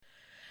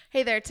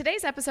Hey there,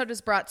 today's episode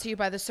is brought to you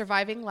by the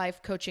Surviving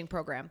Life Coaching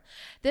Program.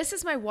 This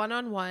is my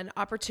one-on-one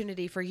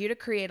opportunity for you to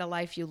create a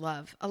life you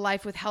love, a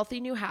life with healthy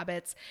new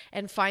habits,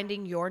 and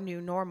finding your new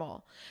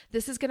normal.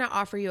 This is going to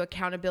offer you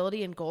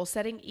accountability and goal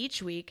setting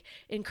each week,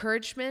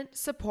 encouragement,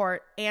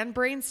 support, and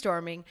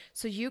brainstorming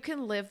so you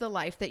can live the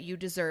life that you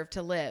deserve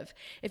to live.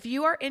 If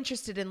you are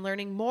interested in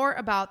learning more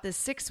about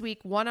this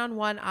 6-week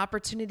one-on-one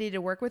opportunity to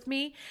work with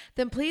me,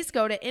 then please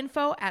go to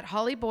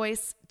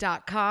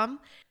info@hollyboyce.com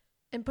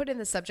and put in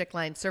the subject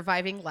line,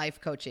 Surviving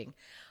Life Coaching.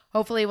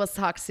 Hopefully we'll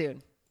talk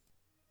soon.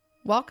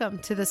 Welcome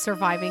to the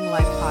Surviving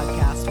Life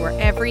podcast, where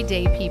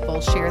everyday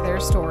people share their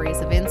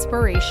stories of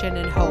inspiration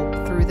and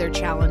hope through their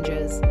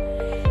challenges.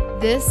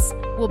 This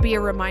will be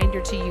a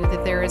reminder to you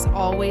that there is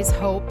always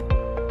hope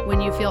when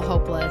you feel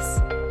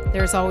hopeless.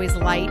 There's always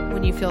light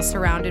when you feel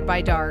surrounded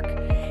by dark.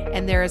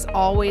 And there is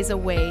always a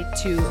way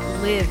to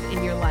live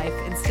in your life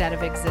instead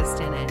of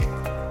exist in it.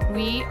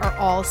 We are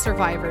all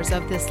survivors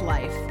of this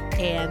life.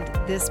 And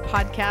this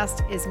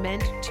podcast is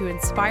meant to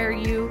inspire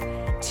you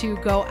to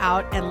go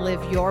out and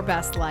live your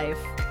best life.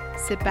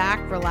 Sit back,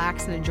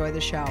 relax, and enjoy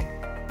the show.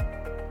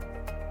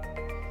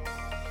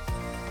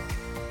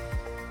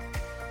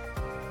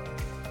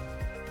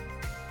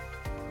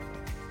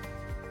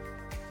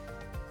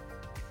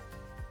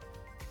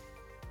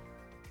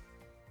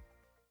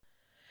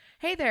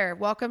 Hey there,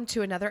 welcome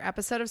to another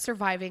episode of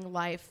Surviving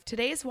Life.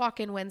 Today's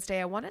Walk-In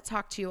Wednesday, I want to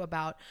talk to you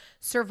about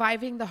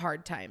surviving the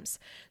hard times.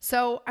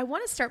 So I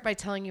want to start by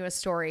telling you a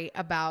story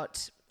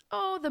about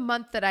the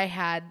month that I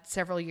had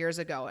several years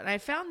ago. And I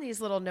found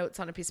these little notes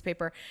on a piece of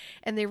paper,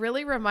 and they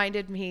really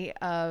reminded me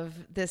of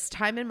this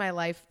time in my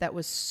life that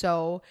was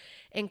so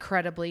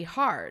incredibly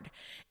hard.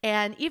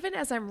 And even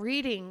as I'm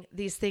reading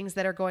these things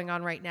that are going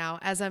on right now,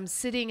 as I'm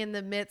sitting in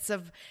the midst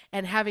of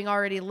and having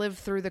already lived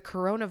through the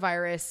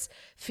coronavirus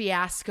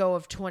fiasco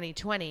of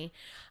 2020,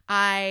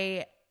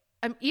 I'm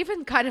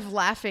even kind of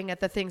laughing at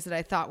the things that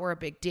I thought were a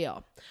big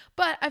deal.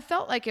 But I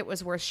felt like it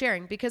was worth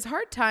sharing because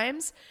hard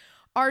times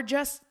are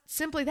just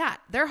simply that.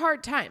 They're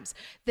hard times.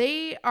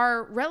 They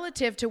are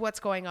relative to what's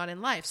going on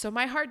in life. So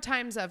my hard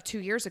times of 2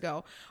 years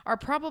ago are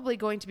probably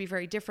going to be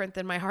very different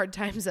than my hard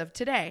times of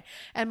today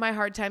and my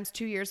hard times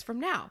 2 years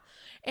from now.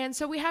 And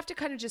so we have to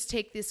kind of just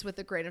take this with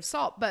a grain of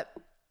salt. But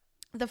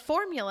the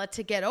formula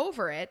to get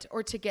over it,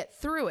 or to get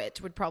through it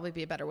would probably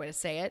be a better way to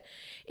say it,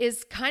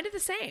 is kind of the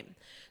same.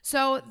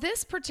 So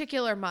this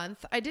particular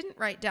month, I didn't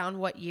write down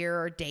what year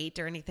or date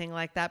or anything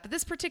like that, but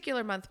this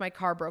particular month, my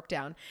car broke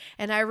down.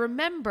 And I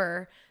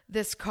remember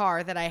this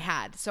car that I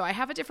had. So I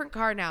have a different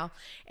car now.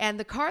 And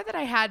the car that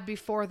I had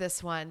before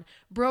this one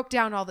broke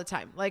down all the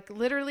time. Like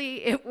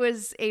literally, it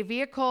was a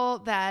vehicle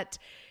that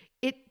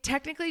it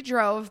technically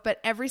drove, but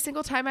every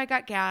single time I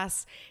got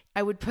gas,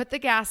 I would put the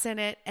gas in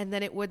it and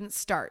then it wouldn't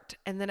start.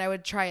 And then I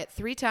would try it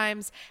 3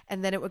 times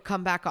and then it would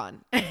come back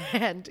on.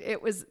 And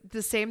it was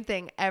the same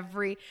thing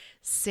every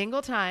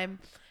single time.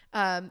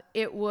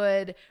 It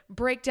would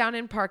break down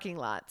in parking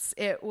lots.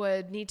 It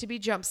would need to be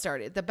jump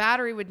started. The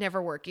battery would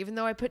never work, even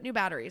though I put new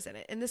batteries in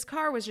it. And this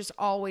car was just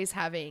always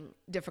having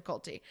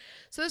difficulty.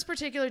 So this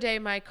particular day,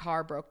 my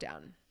car broke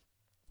down.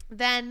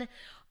 Then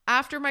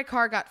after my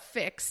car got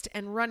fixed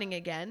and running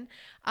again,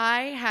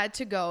 I had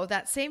to go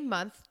that same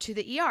month to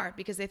the ER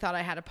because they thought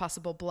I had a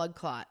possible blood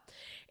clot.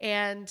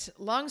 And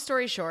long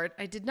story short,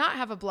 I did not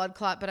have a blood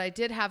clot, but I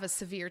did have a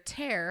severe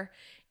tear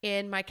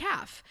in my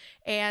calf.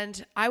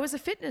 And I was a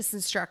fitness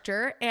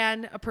instructor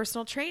and a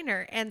personal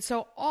trainer. And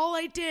so all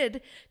I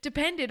did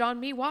depended on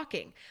me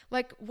walking.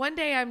 Like one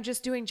day I'm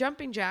just doing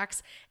jumping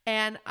jacks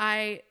and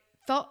I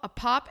felt a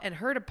pop and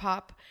heard a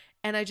pop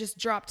and I just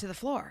dropped to the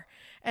floor.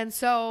 And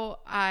so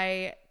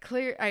I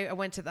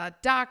went to the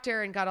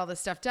doctor and got all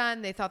this stuff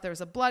done. They thought there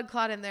was a blood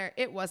clot in there.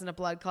 It wasn't a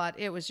blood clot.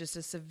 It was just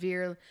a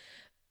severe,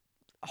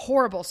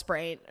 horrible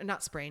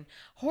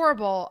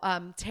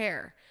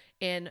tear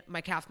in my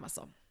calf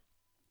muscle.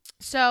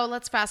 So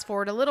let's fast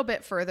forward a little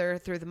bit further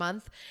through the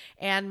month.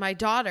 And my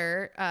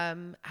daughter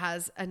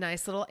has a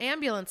nice little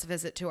ambulance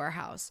visit to our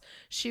house.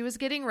 She was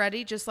getting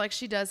ready just like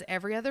she does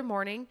every other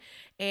morning.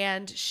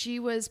 And she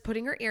was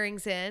putting her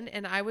earrings in.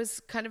 And I was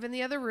kind of in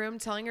the other room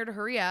telling her to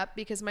hurry up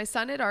because my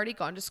son had already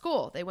gone to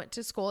school. They went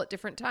to school at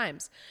different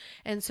times.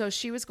 And so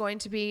she was going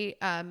to be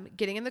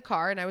getting in the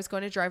car and I was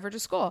going to drive her to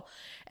school.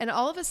 And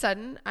all of a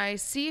sudden I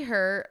see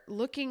her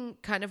looking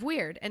kind of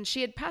weird. And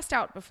she had passed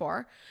out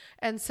before.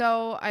 And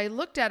so I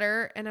looked at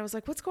her and I was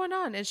like, what's going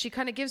on? And she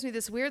kind of gives me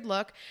this weird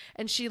look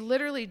and she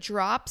literally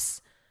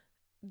drops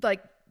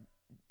like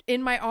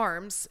in my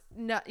arms,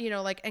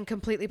 and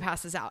completely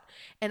passes out.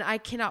 And I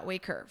cannot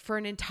wake her for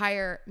an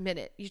entire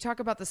minute. You talk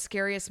about the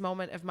scariest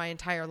moment of my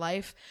entire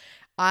life.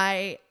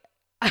 I'm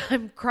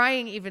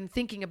crying even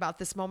thinking about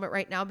this moment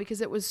right now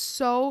because it was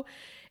so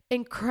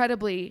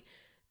incredibly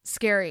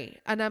scary.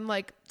 And I'm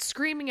like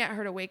screaming at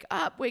her to wake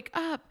up.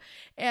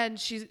 And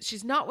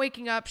she's not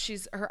waking up.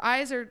 Her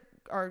eyes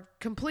are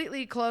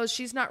completely closed.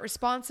 She's not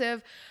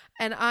responsive.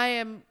 And I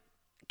am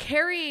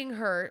carrying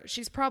her.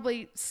 She's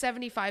probably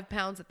 75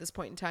 pounds at this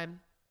point in time.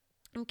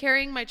 I'm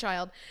carrying my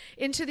child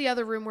into the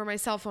other room where my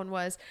cell phone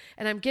was,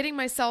 and I'm getting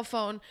my cell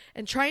phone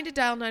and trying to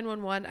dial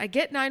 911. I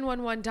get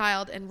 911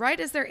 dialed, and right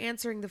as they're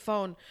answering the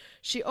phone,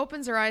 she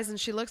opens her eyes and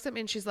she looks at me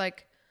and she's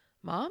like,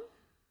 "Mom,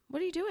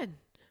 what are you doing?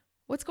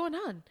 What's going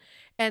on?"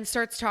 And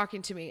starts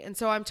talking to me. And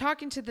so I'm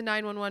talking to the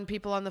 911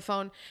 people on the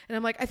phone, and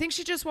I'm like, "I think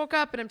she just woke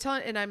up,"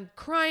 and I'm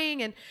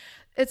crying, and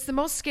it's the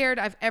most scared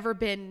I've ever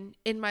been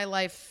in my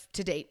life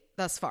to date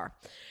thus far.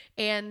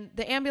 And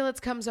the ambulance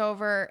comes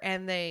over,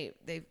 and they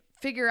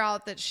figure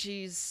out that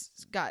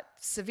she's got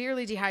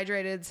severely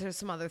dehydrated. There's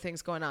some other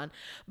things going on,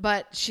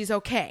 but she's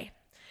okay.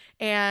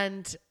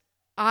 And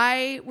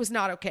I was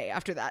not okay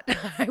after that.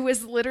 I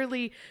was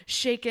literally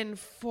shaken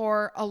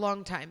for a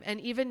long time. And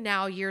even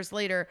now, years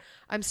later,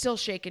 I'm still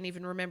shaken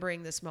even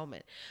remembering this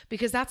moment,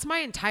 because that's my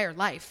entire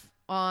life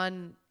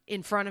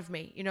in front of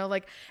me.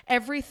 Like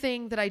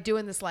everything that I do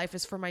in this life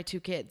is for my two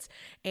kids.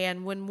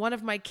 And when one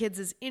of my kids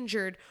is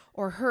injured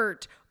or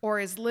hurt or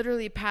is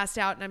literally passed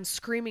out and I'm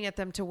screaming at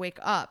them to wake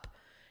up,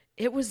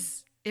 it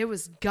was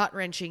gut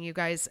wrenching, you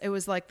guys. It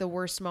was like the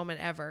worst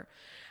moment ever.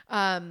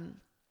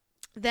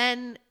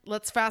 Then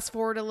let's fast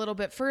forward a little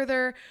bit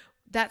further.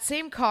 That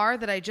same car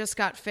that I just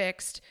got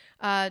fixed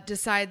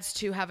decides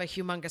to have a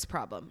humongous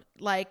problem,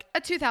 like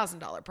a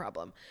 $2,000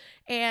 problem.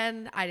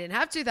 And I didn't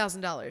have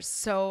 $2,000.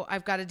 So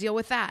I've got to deal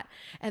with that.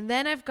 And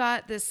then I've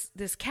got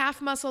this calf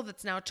muscle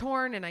that's now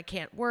torn and I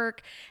can't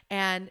work.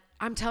 And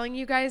I'm telling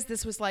you guys,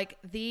 this was like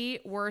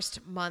the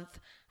worst month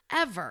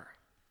ever.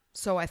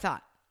 So I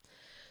thought.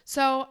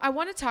 So I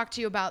want to talk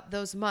to you about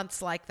those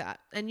months like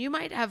that. And you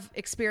might have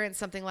experienced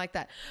something like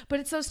that, but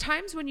it's those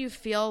times when you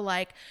feel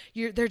like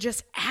they're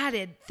just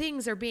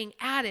things are being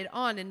added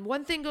on, and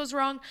one thing goes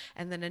wrong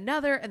and then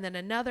another and then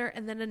another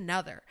and then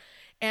another.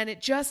 And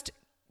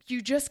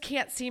you just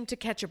can't seem to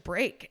catch a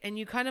break. And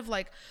you kind of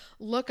like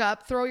look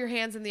up, throw your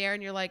hands in the air,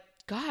 and you're like,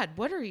 "God,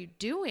 what are you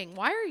doing?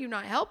 Why are you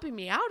not helping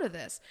me out of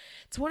this?"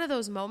 It's one of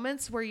those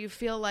moments where you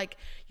feel like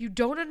you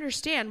don't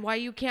understand why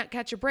you can't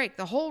catch a break.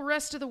 The whole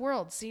rest of the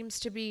world seems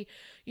to be,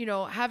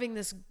 having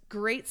this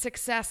great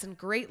success and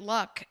great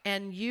luck,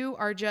 and you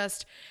are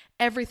just,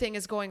 everything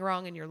is going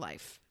wrong in your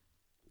life.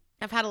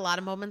 I've had a lot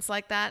of moments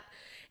like that,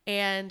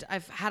 and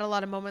I've had a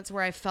lot of moments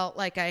where I felt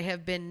like I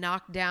have been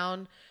knocked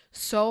down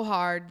so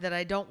hard that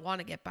I don't want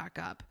to get back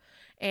up.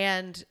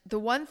 And the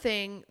one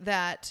thing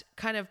that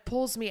kind of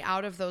pulls me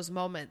out of those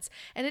moments,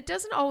 and it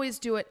doesn't always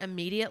do it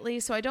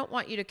immediately, so I don't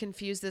want you to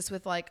confuse this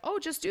with like, "Oh,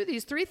 just do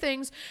these 3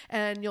 things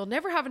and you'll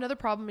never have another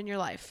problem in your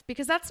life,"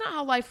 because that's not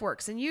how life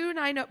works. And you and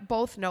I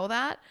both know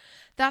that.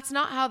 That's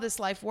not how this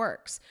life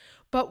works.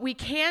 But we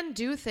can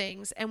do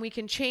things, and we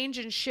can change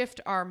and shift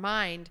our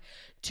mind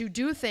to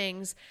do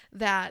things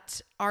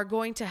that are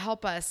going to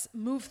help us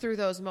move through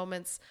those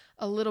moments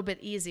a little bit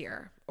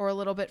easier or a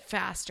little bit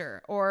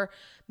faster. Or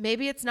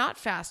maybe it's not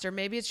faster.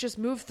 Maybe it's just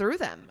move through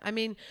them. I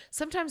mean,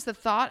 sometimes the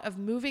thought of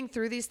moving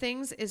through these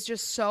things is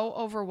just so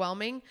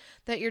overwhelming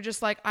that you're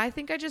just like, "I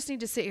think I just need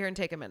to sit here and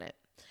take a minute."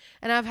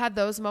 And I've had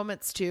those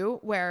moments too,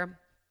 where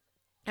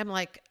I'm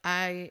like,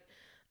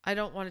 I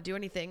don't want to do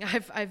anything.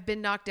 I've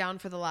been knocked down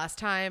for the last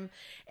time.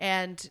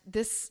 And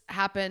this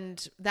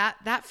happened,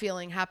 that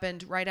feeling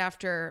happened right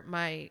after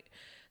my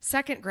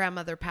second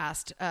grandmother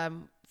passed,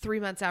 3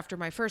 months after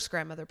my first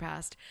grandmother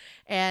passed.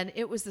 And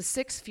it was the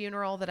 6th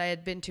funeral that I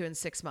had been to in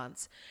 6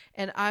 months.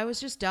 And I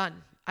was just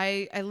done.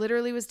 I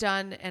literally was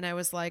done. And I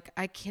was like,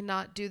 "I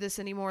cannot do this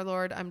anymore,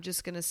 Lord. I'm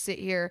just going to sit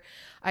here."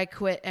 I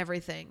quit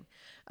everything.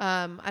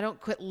 I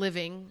don't quit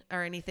living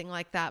or anything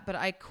like that, but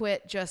I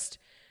quit just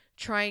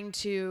trying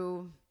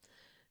to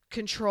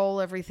control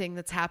everything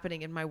that's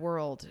happening in my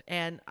world.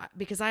 And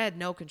because I had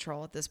no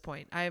control at this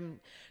point,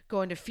 I'm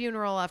going to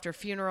funeral after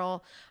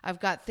funeral. I've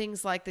got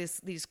things like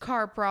these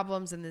car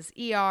problems and this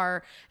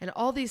ER, and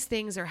all these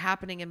things are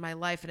happening in my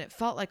life. And it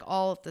felt like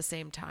all at the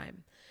same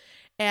time.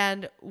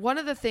 And one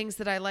of the things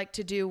that I like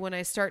to do when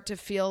I start to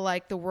feel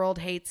like the world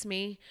hates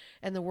me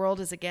and the world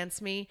is against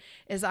me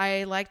is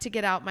I like to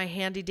get out my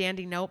handy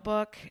dandy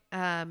notebook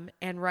and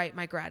write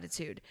my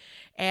gratitude.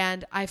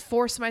 And I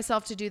force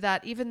myself to do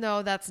that, even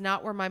though that's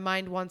not where my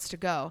mind wants to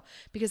go,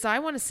 because I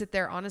want to sit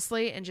there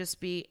honestly and just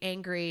be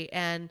angry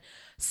and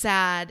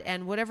sad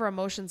and whatever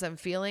emotions I'm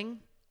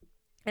feeling.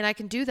 And I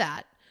can do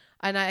that.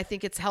 And I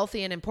think it's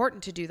healthy and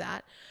important to do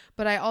that.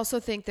 But I also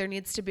think there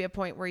needs to be a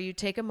point where you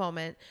take a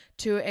moment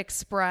to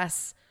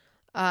express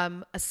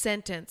a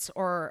sentence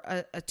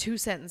or a 2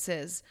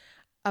 sentences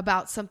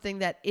about something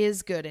that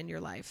is good in your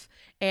life.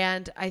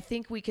 And I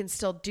think we can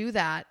still do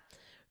that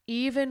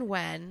even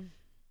when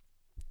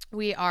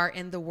we are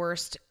in the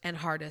worst and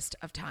hardest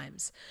of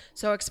times.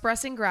 So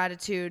expressing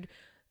gratitude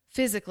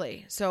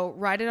physically. So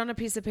write it on a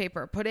piece of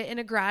paper, put it in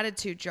a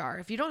gratitude jar.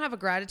 If you don't have a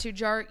gratitude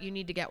jar, you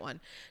need to get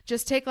one.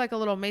 Just take like a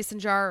little mason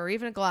jar or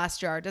even a glass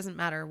jar. It doesn't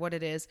matter what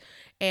it is.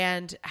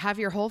 And have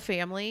your whole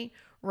family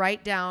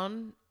write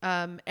down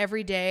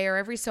every day or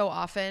every so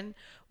often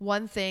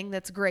one thing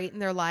that's great in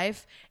their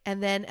life.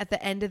 And then at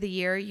the end of the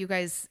year, you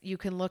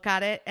can look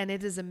at it and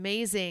it is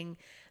amazing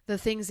the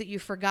things that you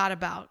forgot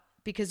about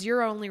because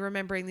you're only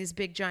remembering these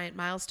big giant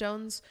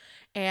milestones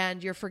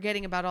and you're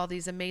forgetting about all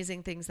these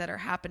amazing things that are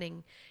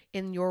happening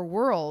in your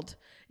world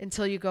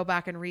until you go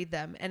back and read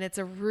them. And it's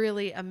a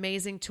really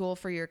amazing tool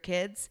for your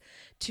kids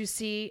to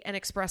see and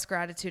express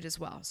gratitude as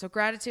well. So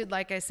gratitude,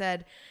 like I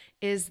said,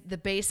 is the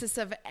basis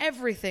of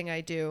everything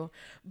I do,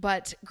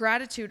 but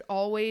gratitude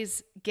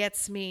always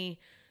gets me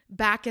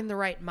back in the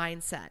right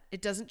mindset.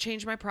 It doesn't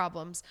change my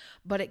problems,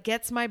 but it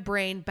gets my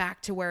brain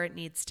back to where it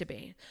needs to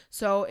be.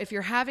 So if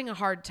you're having a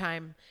hard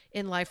time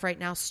in life right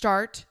now,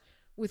 start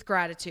with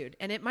gratitude.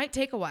 And it might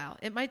take a while.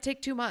 It might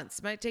take 2 months.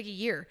 It might take a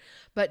year,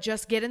 but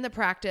just get in the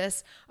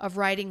practice of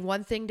writing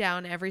one thing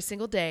down every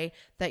single day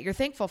that you're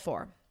thankful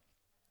for.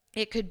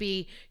 It could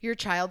be your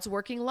child's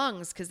working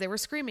lungs because they were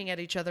screaming at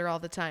each other all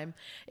the time.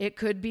 It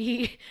could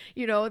be,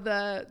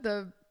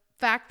 the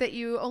fact that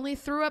you only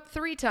threw up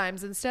 3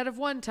 times instead of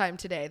 1 time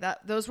today.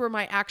 Those were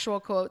my actual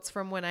quotes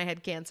from when I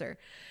had cancer.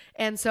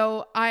 And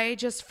so I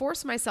just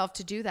forced myself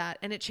to do that,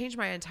 and it changed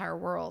my entire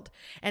world,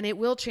 and it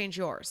will change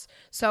yours.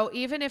 So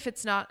even if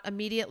it's not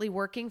immediately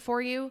working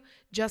for you,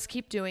 just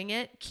keep doing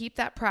it. Keep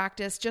that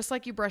practice, just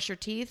like you brush your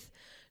teeth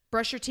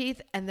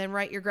and then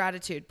write your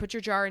gratitude. Put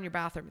your jar in your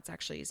bathroom. It's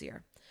actually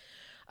easier.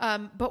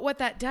 But what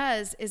that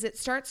does is it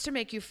starts to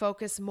make you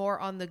focus more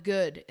on the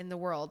good in the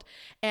world.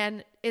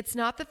 And it's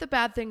not that the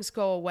bad things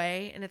go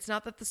away, and it's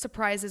not that the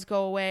surprises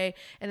go away,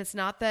 and it's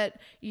not that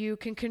you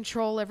can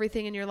control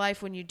everything in your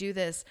life when you do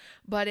this,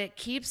 but it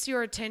keeps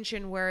your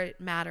attention where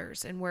it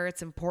matters and where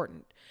it's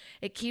important.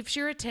 It keeps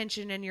your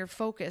attention and your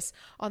focus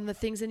on the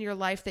things in your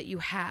life that you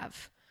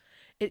have.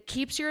 It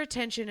keeps your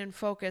attention and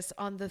focus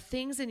on the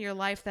things in your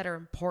life that are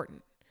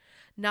important,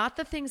 not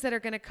the things that are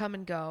going to come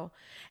and go.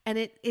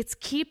 And it's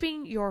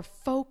keeping your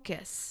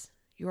focus.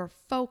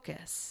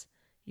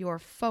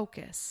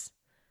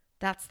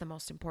 That's the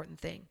most important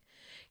thing.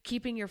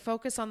 Keeping your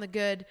focus on the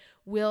good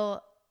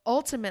will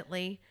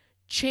ultimately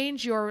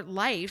change your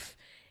life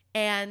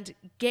and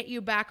get you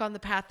back on the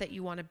path that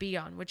you want to be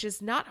on, which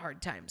is not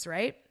hard times,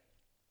 right?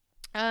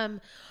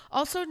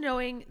 Also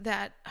knowing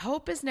that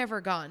hope is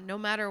never gone, no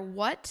matter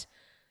what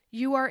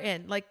you are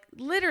in, like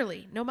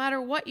literally, no matter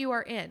what you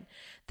are in,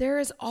 there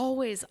is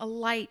always a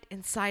light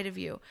inside of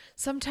you.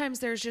 Sometimes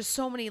there's just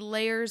so many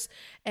layers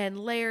and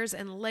layers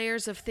and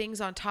layers of things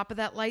on top of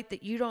that light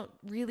that you don't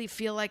really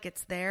feel like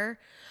it's there,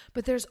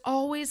 but there's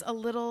always a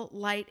little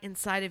light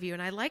inside of you.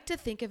 And I like to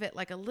think of it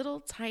like a little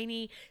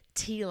tiny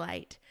tea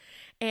light.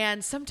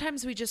 And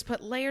sometimes we just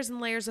put layers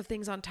and layers of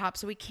things on top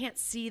so we can't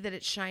see that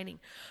it's shining.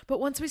 But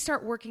once we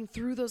start working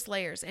through those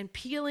layers and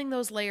peeling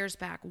those layers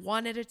back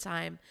one at a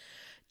time,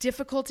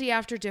 difficulty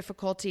after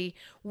difficulty,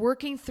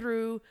 working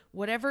through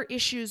whatever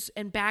issues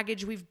and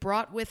baggage we've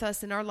brought with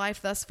us in our life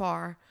thus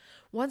far,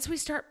 once we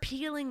start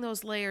peeling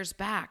those layers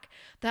back,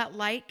 that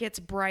light gets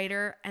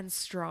brighter and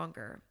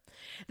stronger.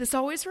 This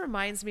always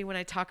reminds me when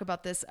I talk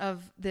about this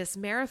of this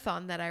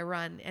marathon that I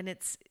run, and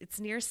it's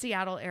near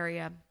Seattle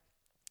area.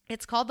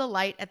 It's called The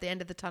Light at the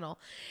End of the Tunnel,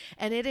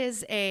 and it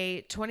is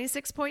a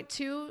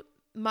 26.2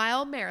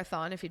 mile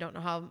marathon. If you don't know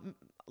how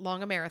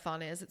long a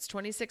marathon is, it's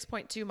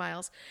 26.2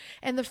 miles.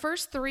 And the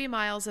first 3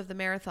 miles of the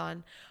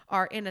marathon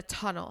are in a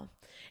tunnel,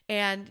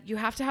 and you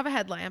have to have a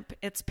headlamp.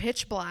 It's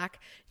pitch black.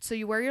 So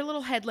you wear your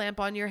little headlamp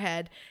on your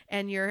head,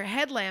 and your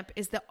headlamp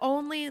is the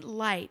only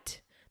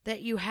light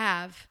that you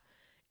have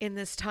in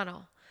this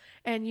tunnel.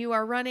 And you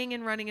are running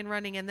and running and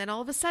running. And then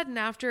all of a sudden,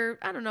 after,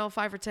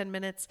 5 or 10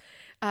 minutes,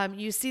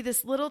 you see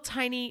this little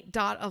tiny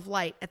dot of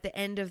light at the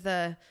end of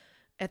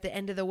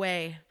the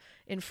way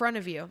in front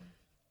of you.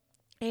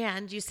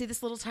 And you see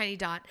this little tiny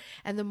dot,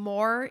 and the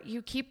more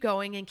you keep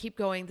going,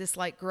 this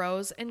light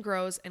grows and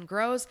grows and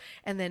grows,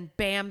 and then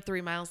bam, 3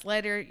 miles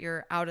later,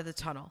 you're out of the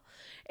tunnel.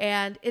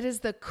 And it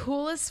is the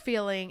coolest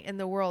feeling in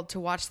the world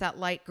to watch that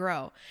light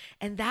grow.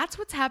 And that's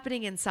what's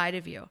happening inside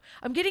of you.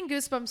 I'm getting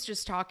goosebumps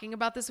just talking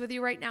about this with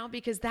you right now,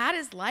 because that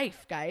is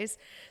life, guys.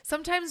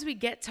 Sometimes we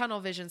get tunnel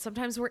vision.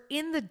 Sometimes we're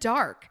in the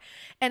dark,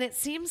 and it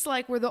seems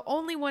like we're the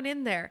only one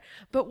in there.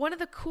 But one of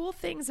the cool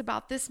things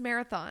about this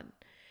marathon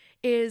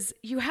is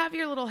you have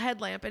your little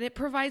headlamp, and it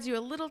provides you a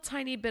little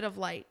tiny bit of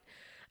light.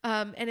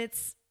 And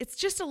it's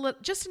just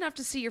enough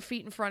to see your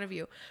feet in front of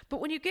you.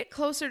 But when you get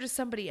closer to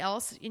somebody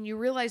else and you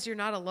realize you're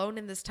not alone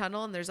in this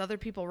tunnel and there's other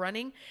people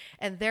running,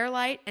 and their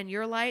light and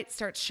your light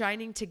starts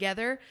shining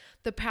together,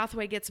 the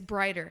pathway gets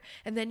brighter.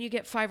 And then you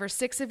get 5 or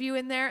 6 of you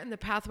in there, and the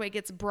pathway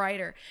gets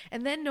brighter.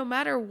 And then no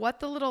matter what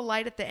the little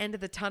light at the end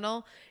of the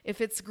tunnel,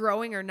 if it's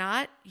growing or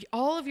not,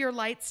 all of your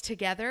lights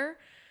together,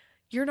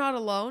 you're not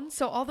alone.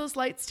 So all those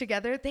lights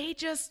together, they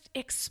just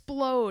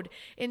explode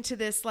into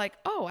this like,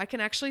 oh, I can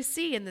actually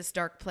see in this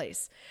dark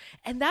place.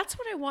 And that's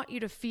what I want you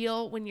to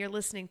feel when you're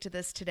listening to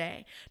this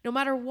today. No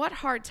matter what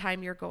hard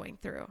time you're going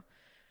through,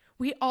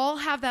 we all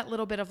have that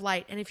little bit of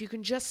light. And if you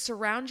can just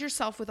surround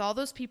yourself with all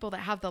those people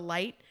that have the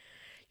light,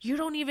 you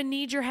don't even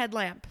need your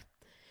headlamp.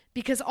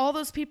 because all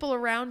those people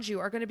around you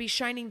are going to be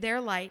shining their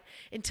light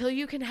until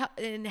you can help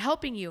in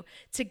helping you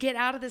to get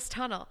out of this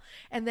tunnel.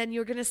 And then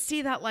you're going to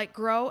see that light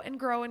grow and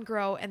grow and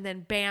grow. And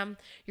then bam,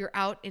 you're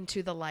out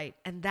into the light.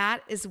 And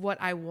that is what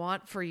I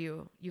want for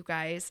you, you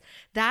guys.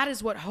 That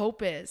is what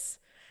hope is.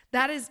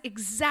 That is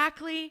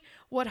exactly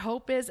what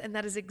hope is. And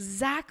that is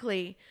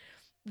exactly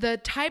the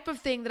type of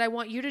thing that I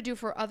want you to do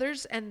for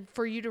others, and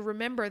for you to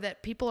remember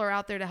that people are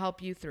out there to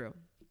help you through.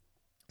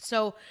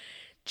 So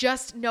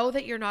just know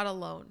that you're not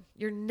alone.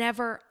 You're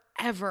never,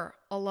 ever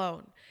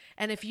alone.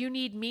 And if you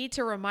need me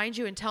to remind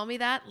you and tell me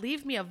that,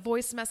 leave me a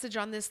voice message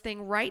on this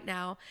thing right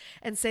now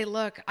and say,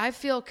 look, I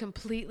feel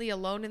completely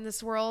alone in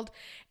this world,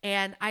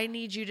 and I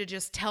need you to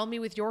just tell me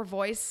with your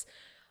voice,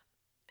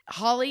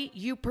 Holly,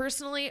 you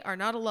personally are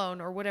not alone,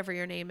 or whatever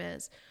your name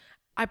is.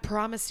 I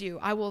promise you,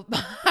 I will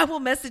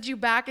message you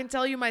back and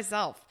tell you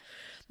myself,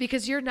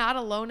 because you're not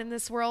alone in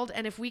this world.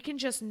 And if we can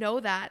just know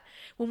that,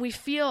 when we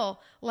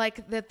feel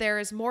like that there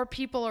is more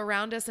people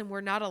around us and we're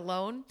not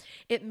alone,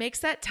 it makes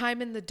that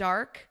time in the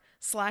dark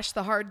 /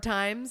 the hard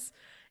times,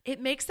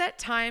 it makes that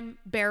time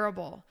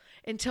bearable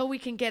until we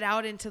can get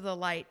out into the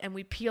light and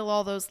we peel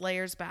all those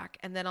layers back.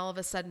 And then all of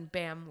a sudden,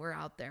 bam, we're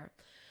out there.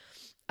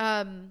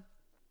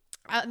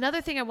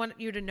 Another thing I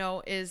want you to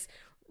know is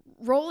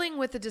rolling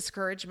with the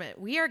discouragement.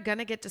 We are going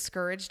to get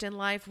discouraged in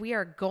life. We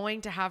are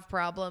going to have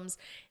problems.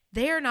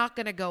 They are not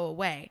going to go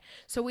away.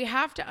 So we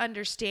have to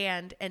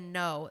understand and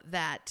know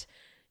that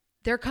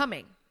they're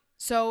coming.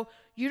 So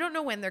you don't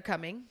know when they're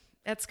coming.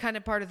 That's kind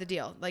of part of the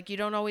deal. Like, you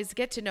don't always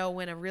get to know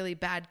when a really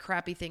bad,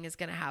 crappy thing is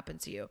going to happen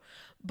to you.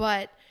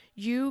 But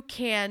you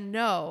can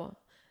know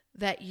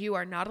that you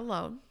are not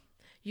alone.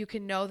 You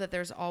can know that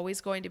there's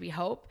always going to be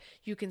hope.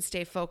 You can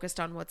stay focused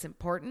on what's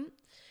important.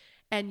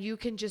 And you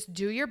can just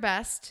do your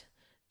best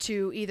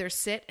to either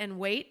sit and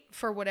wait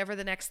for whatever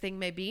the next thing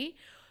may be,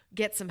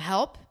 get some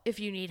help if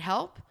you need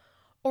help,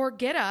 or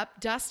get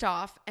up, dust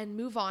off, and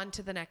move on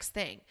to the next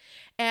thing.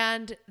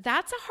 And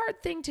that's a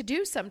hard thing to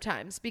do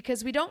sometimes,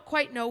 because we don't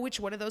quite know which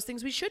one of those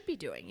things we should be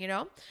doing, you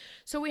know?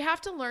 So we have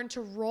to learn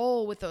to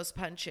roll with those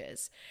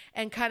punches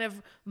and kind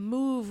of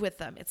move with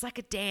them. It's like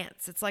a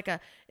dance. It's like a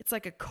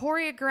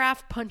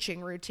choreographed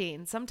punching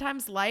routine.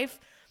 Sometimes life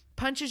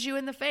punches you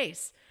in the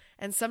face,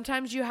 and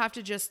sometimes you have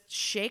to just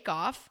shake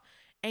off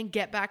and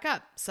get back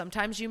up.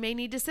 Sometimes you may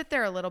need to sit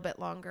there a little bit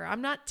longer.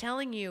 I'm not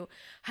telling you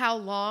how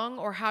long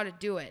or how to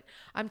do it.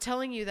 I'm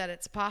telling you that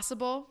it's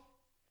possible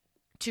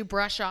to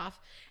brush off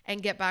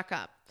and get back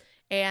up.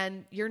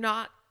 And you're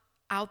not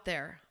out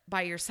there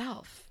by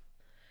yourself.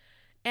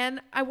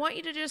 And I want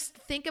you to just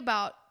think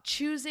about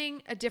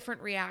choosing a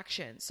different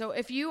reaction. So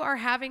if you are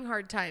having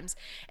hard times,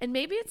 and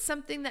maybe it's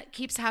something that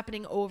keeps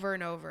happening over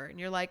and over,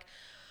 and you're like,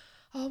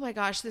 oh my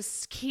gosh,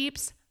 this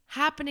keeps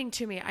happening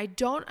to me. I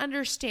don't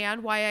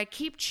understand why I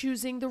keep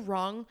choosing the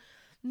wrong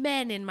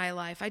men in my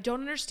life. I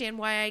don't understand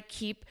why I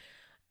keep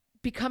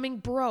becoming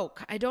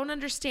broke. I don't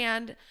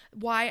understand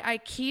why I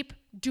keep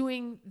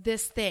doing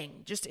this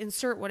thing. Just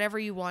insert whatever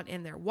you want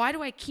in there. Why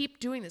do I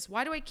keep doing this?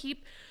 Why do I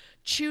keep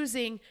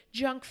choosing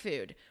junk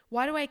food?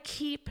 Why do I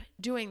keep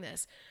doing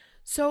this?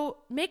 So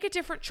make a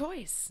different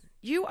choice.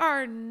 You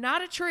are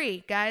not a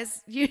tree,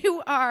 guys.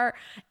 You are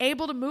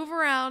able to move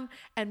around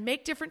and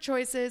make different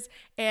choices,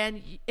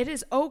 and it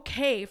is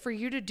okay for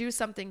you to do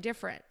something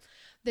different.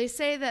 They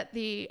say that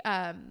the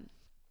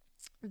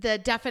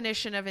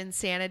definition of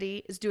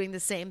insanity is doing the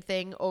same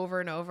thing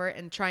over and over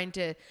and trying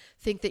to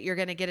think that you're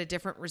going to get a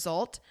different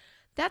result.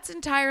 That's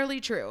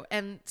entirely true.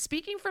 And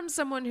speaking from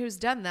someone who's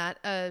done that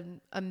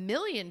a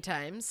million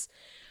times,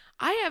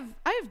 I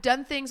have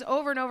done things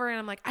over and over, and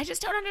I'm like, I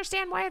just don't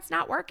understand why it's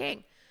not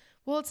working.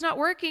 Well, it's not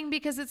working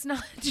because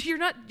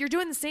you're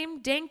doing the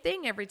same dang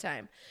thing every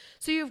time.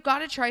 So you've got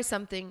to try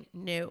something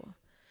new,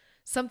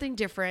 something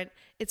different.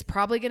 It's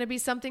probably going to be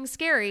something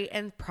scary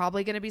and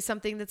probably going to be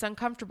something that's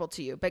uncomfortable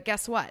to you. But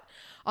guess what?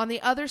 On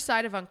the other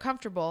side of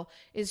uncomfortable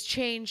is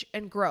change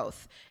and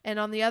growth. And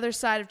on the other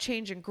side of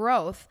change and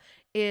growth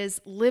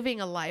is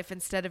living a life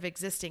instead of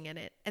existing in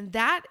it. And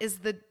that is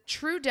the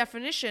true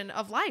definition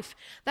of life.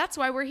 That's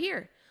why we're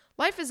here.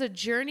 Life is a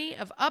journey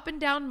of up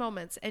and down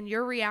moments and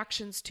your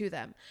reactions to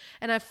them.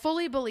 And I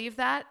fully believe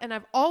that, and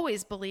I've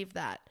always believed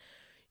that.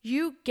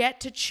 You get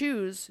to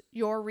choose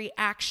your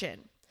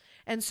reaction.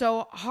 And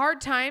so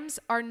hard times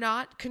are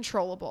not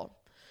controllable.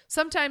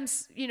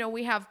 Sometimes,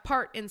 we have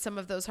part in some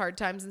of those hard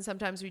times, and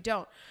sometimes we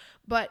don't.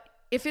 But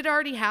if it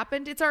already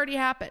happened, it's already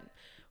happened.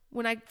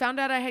 When I found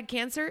out I had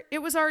cancer,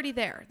 it was already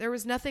there. There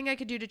was nothing I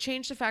could do to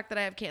change the fact that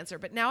I have cancer.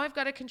 But now I've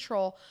got to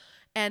control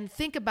and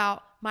think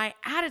about my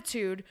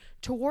attitude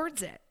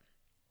towards it.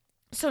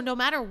 So no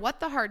matter what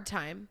the hard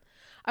time,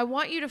 I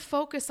want you to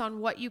focus on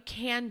what you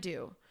can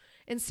do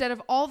instead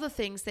of all the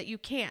things that you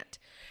can't.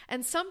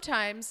 And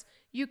sometimes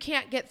you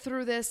can't get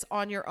through this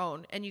on your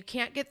own, and you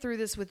can't get through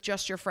this with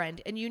just your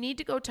friend, and you need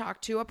to go talk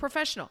to a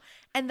professional.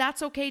 And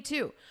that's okay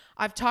too.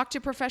 I've talked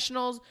to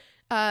professionals,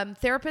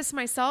 therapists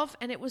myself,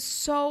 and it was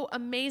so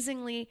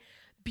amazingly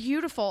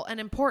beautiful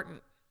and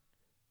important.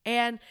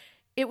 And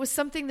it was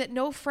something that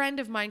no friend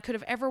of mine could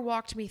have ever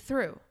walked me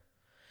through.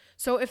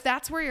 So if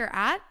that's where you're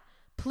at,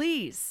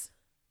 please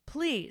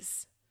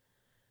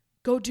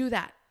go do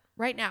that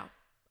right now.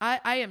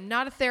 I am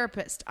not a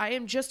therapist. I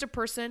am just a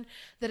person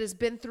that has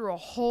been through a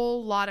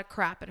whole lot of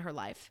crap in her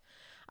life.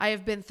 I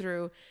have been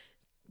through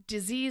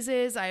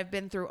diseases. I have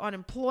been through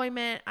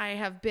unemployment. I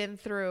have been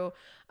through,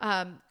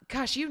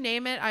 you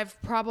name it.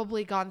 I've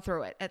probably gone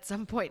through it at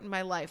some point in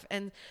my life.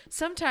 And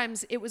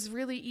sometimes it was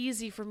really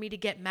easy for me to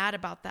get mad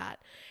about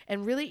that,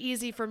 and really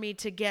easy for me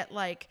to get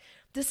like,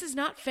 this is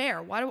not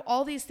fair. Why do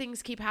all these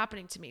things keep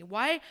happening to me?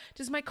 Why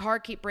does my car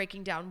keep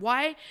breaking down?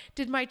 Why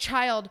did my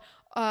child,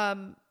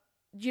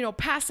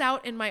 pass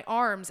out in my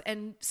arms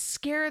and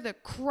scare the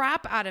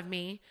crap out of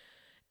me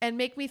and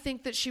make me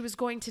think that she was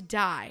going to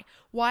die?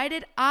 Why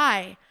did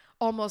I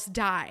almost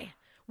die?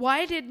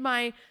 Why did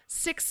my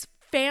 6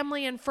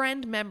 family and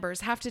friend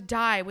members have to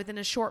die within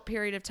a short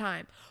period of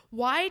time?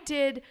 Why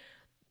did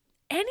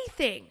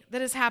anything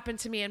that has happened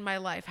to me in my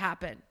life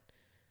happen?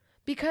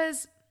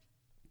 Because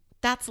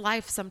that's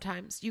life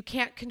sometimes. You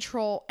can't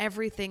control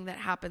everything that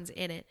happens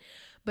in it,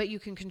 but you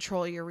can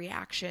control your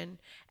reaction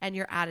and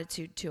your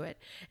attitude to it.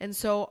 And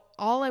so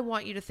all I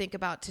want you to think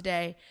about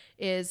today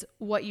is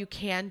what you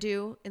can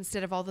do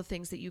instead of all the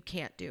things that you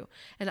can't do.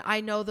 And I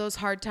know those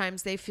hard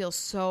times, they feel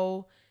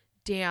so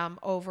damn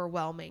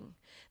overwhelming.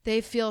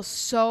 They feel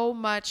so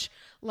much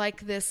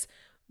like this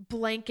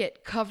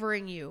blanket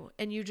covering you,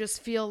 and you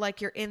just feel like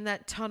you're in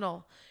that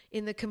tunnel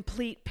in the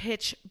complete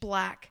pitch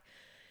black.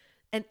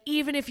 And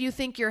even if you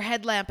think your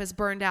headlamp is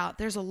burned out,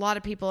 there's a lot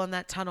of people in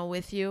that tunnel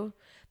with you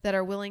that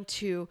are willing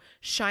to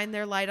shine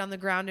their light on the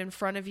ground in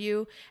front of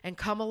you and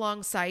come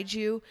alongside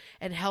you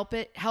and help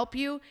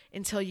you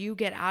until you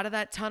get out of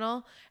that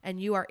tunnel and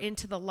you are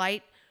into the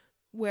light,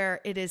 where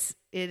it is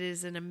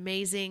an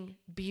amazing,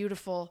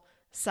 beautiful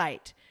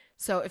sight.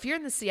 So if you're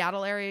in the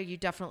Seattle area, you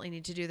definitely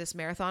need to do this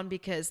marathon,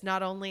 because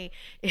not only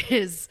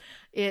is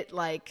it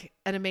like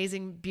an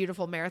amazing,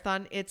 beautiful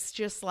marathon, it's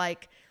just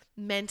like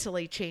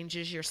mentally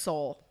changes your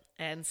soul.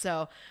 And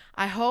so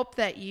I hope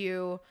that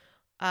you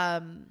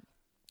can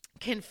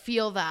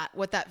feel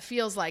what that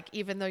feels like,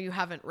 even though you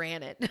haven't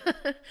ran it.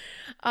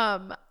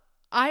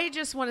 I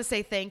just want to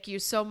say thank you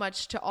so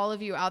much to all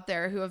of you out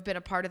there who have been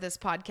a part of this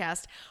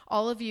podcast,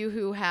 all of you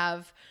who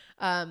have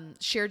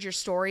shared your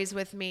stories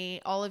with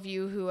me, all of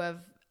you who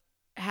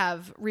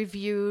have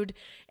reviewed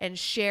and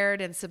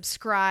shared and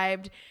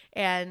subscribed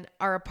and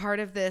are a part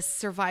of this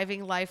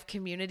Surviving Life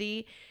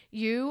community.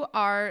 You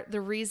are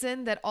the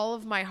reason that all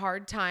of my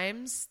hard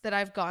times that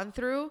I've gone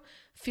through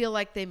feel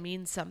like they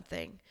mean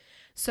something.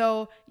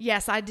 So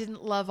yes, I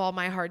didn't love all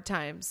my hard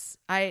times.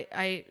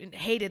 I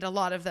hated a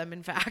lot of them,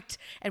 in fact.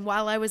 And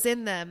while I was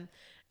in them,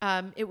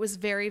 it was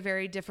very,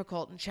 very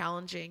difficult and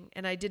challenging.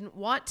 And I didn't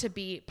want to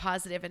be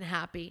positive and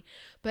happy.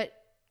 But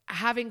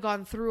having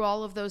gone through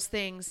all of those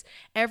things,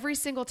 every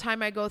single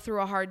time I go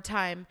through a hard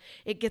time,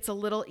 it gets a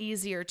little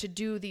easier to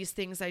do these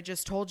things I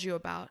just told you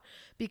about,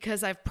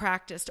 because I've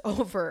practiced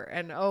over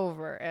and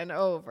over and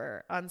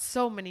over on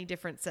so many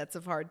different sets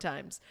of hard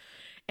times.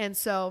 And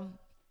so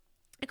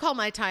I call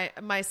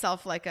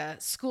myself like a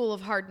School of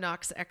Hard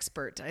Knocks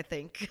expert, I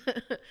think.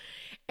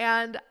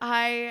 And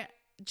I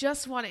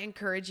just want to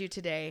encourage you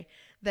today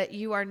that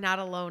you are not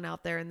alone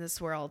out there in this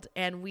world.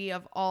 And we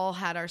have all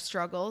had our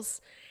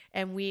struggles,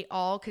 and we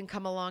all can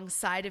come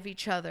alongside of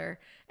each other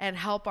and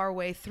help our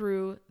way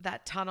through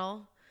that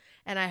tunnel.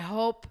 And I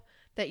hope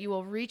that you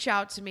will reach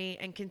out to me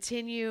and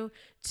continue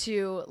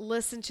to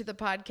listen to the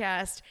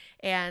podcast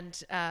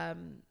and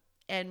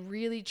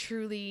really,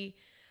 truly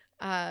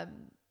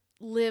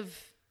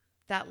live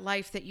that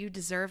life that you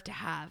deserve to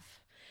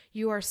have.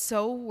 You are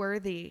so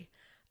worthy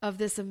of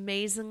this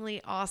amazingly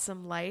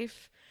awesome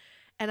life.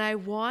 And I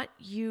want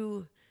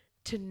you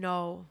to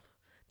know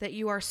that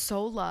you are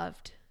so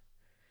loved.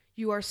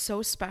 You are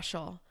so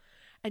special,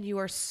 and you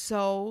are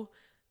so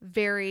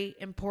very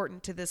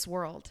important to this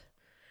world.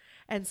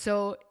 And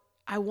so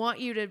I want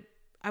you to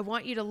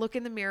look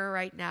in the mirror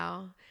right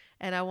now,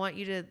 and I want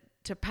you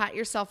to pat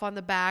yourself on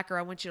the back, or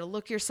I want you to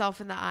look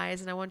yourself in the eyes,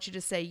 and I want you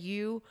to say,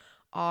 you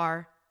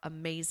are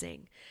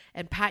amazing,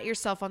 and pat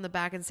yourself on the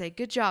back and say,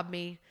 good job,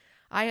 me.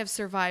 I have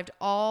survived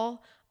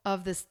all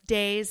of the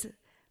days,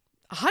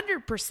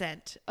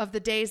 100% of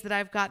the days that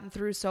I've gotten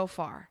through so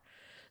far.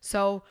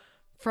 So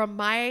from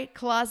my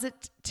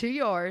closet to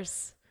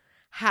yours,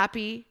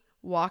 happy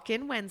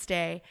Walk-In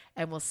Wednesday,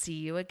 and we'll see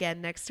you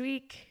again next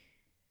week.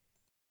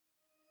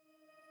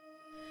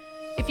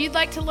 If you'd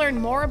like to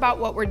learn more about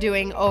what we're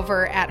doing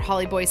over at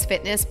Holly Boyce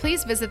Fitness,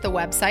 please visit the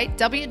website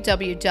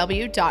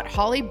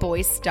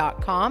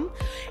www.hollyboyce.com,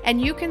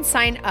 and you can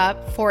sign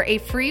up for a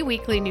free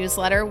weekly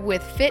newsletter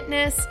with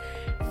fitness,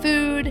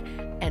 food,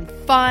 and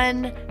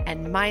fun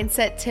and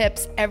mindset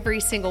tips every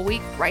single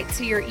week right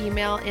to your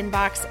email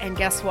inbox. And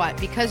guess what?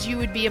 Because you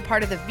would be a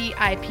part of the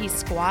VIP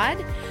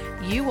squad,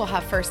 you will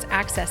have first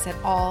access at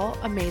all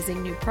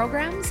amazing new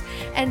programs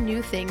and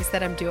new things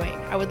that I'm doing.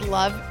 I would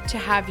love to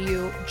have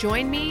you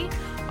join me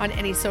on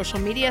any social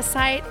media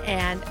site.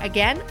 And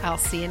again, I'll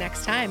see you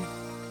next time.